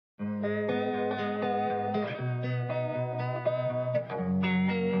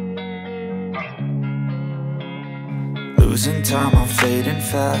Losing time, I'm fading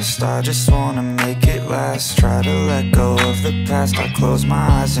fast. I just wanna make it last. Try to let go of the past. I close my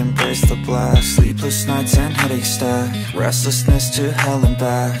eyes, embrace the blast. Sleepless nights and headache stack. Restlessness to hell and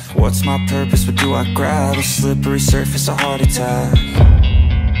back. What's my purpose, what do I grab? A slippery surface, a heart attack.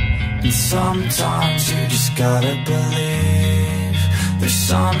 And sometimes you just gotta believe there's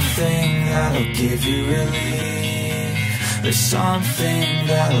something that'll give you relief. There's something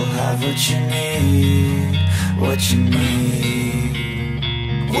that'll have what you need, what you need.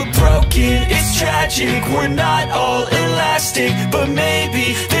 We're broken, it's tragic, we're not all elastic, but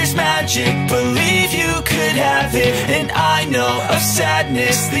maybe there's magic. Believe you could have it. And I know of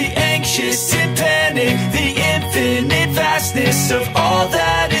sadness, the anxious and panic, the infinite vastness of all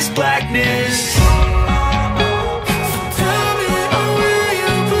that is blackness.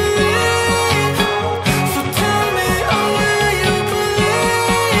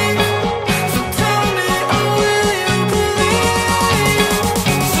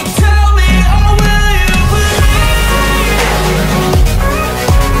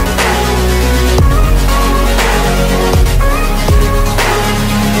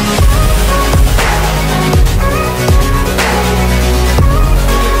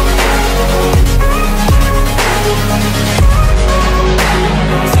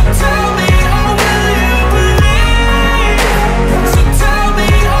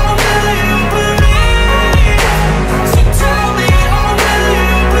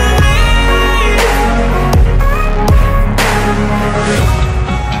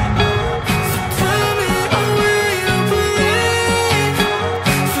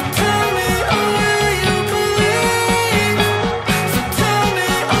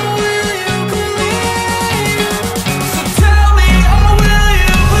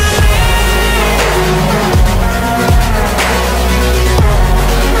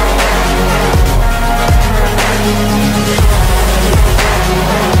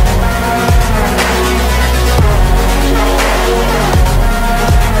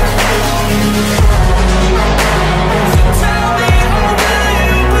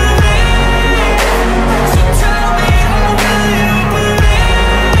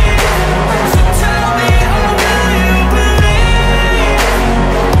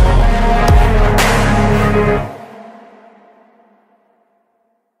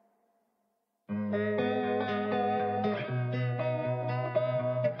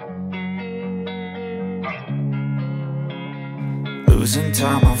 Losing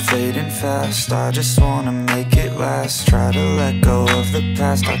time, I'm fading fast. I just wanna make it last. Try to let go of the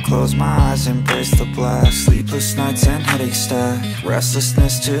past. I close my eyes, embrace the blast. Sleepless nights and headache stack.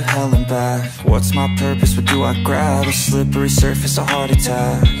 Restlessness to hell and back. What's my purpose, what do I grab? A slippery surface, a heart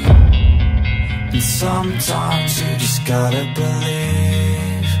attack. And sometimes you just gotta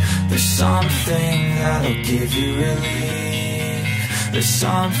believe there's something that'll give you relief. There's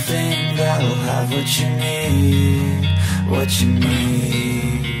something that'll have what you need, what you need.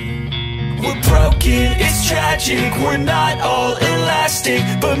 We're broken, it's tragic, we're not all elastic,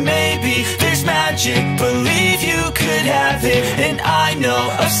 but maybe there's magic. Believe you could have it. And I know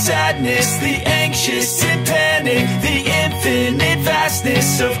of sadness, the anxious and panic, the infinite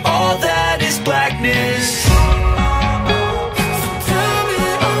vastness of all that is blackness.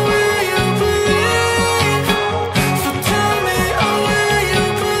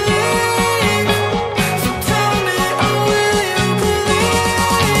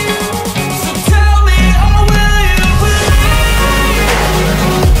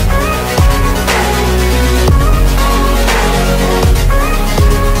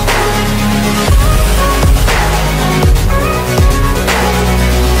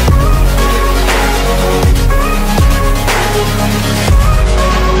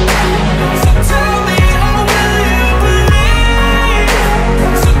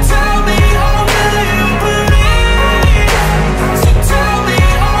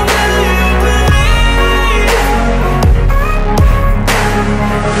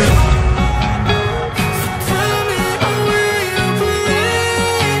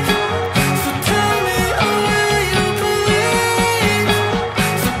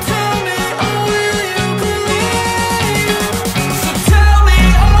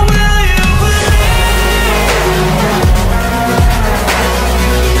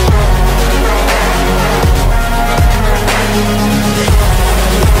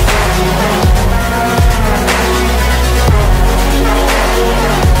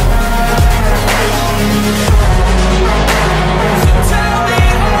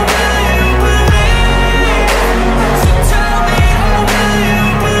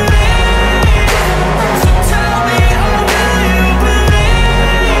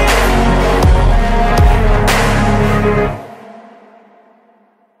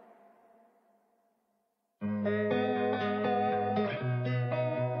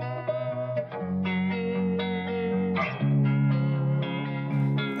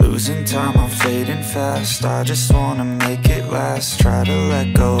 Losing time, I'm fading fast. I just wanna make it last. Try to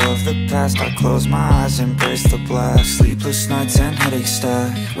let go of the past. I close my eyes, embrace the blast. Sleepless nights and headaches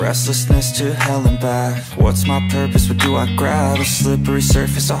stack. Restlessness to hell and back. What's my purpose? What do I grab? A slippery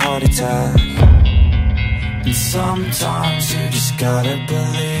surface, a heart attack. And sometimes you just gotta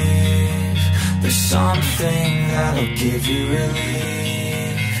believe there's something that'll give you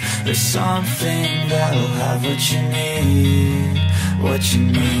relief. There's something that'll have what you need, what you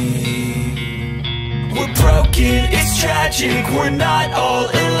need. We're broken, it's tragic, we're not all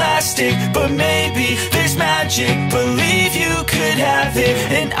elastic, but maybe there's magic. Believe you could have it,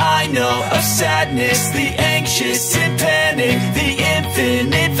 and I know of sadness, the anxious and panic, the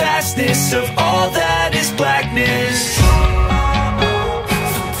infinite vastness of all that is blackness.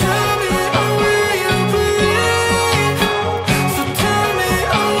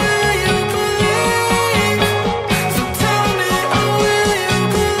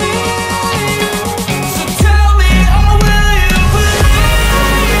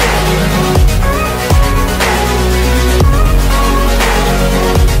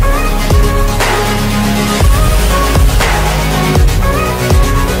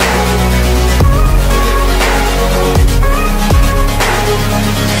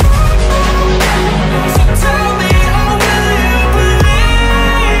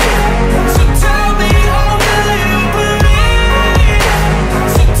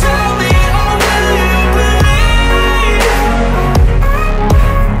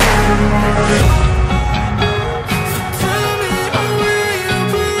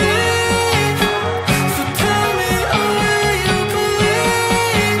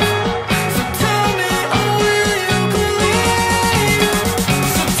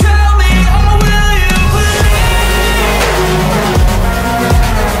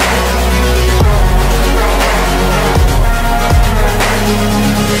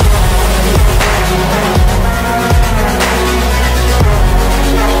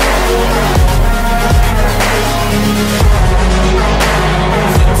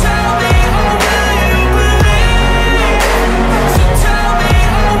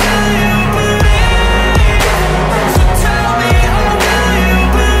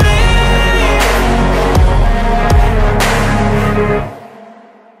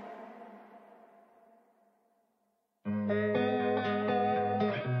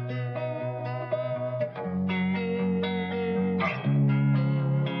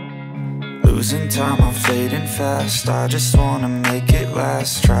 Losing time, I'm fading fast. I just wanna make it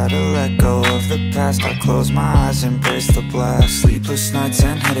last. Try to let go of the past. I close my eyes, embrace the blast. Sleepless nights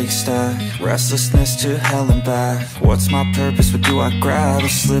and headaches stack. Restlessness to hell and back. What's my purpose? What do I grab? A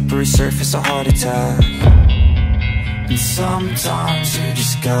slippery surface, a heart attack. And sometimes you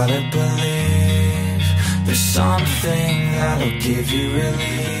just gotta believe there's something that'll give you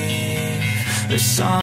relief. There's some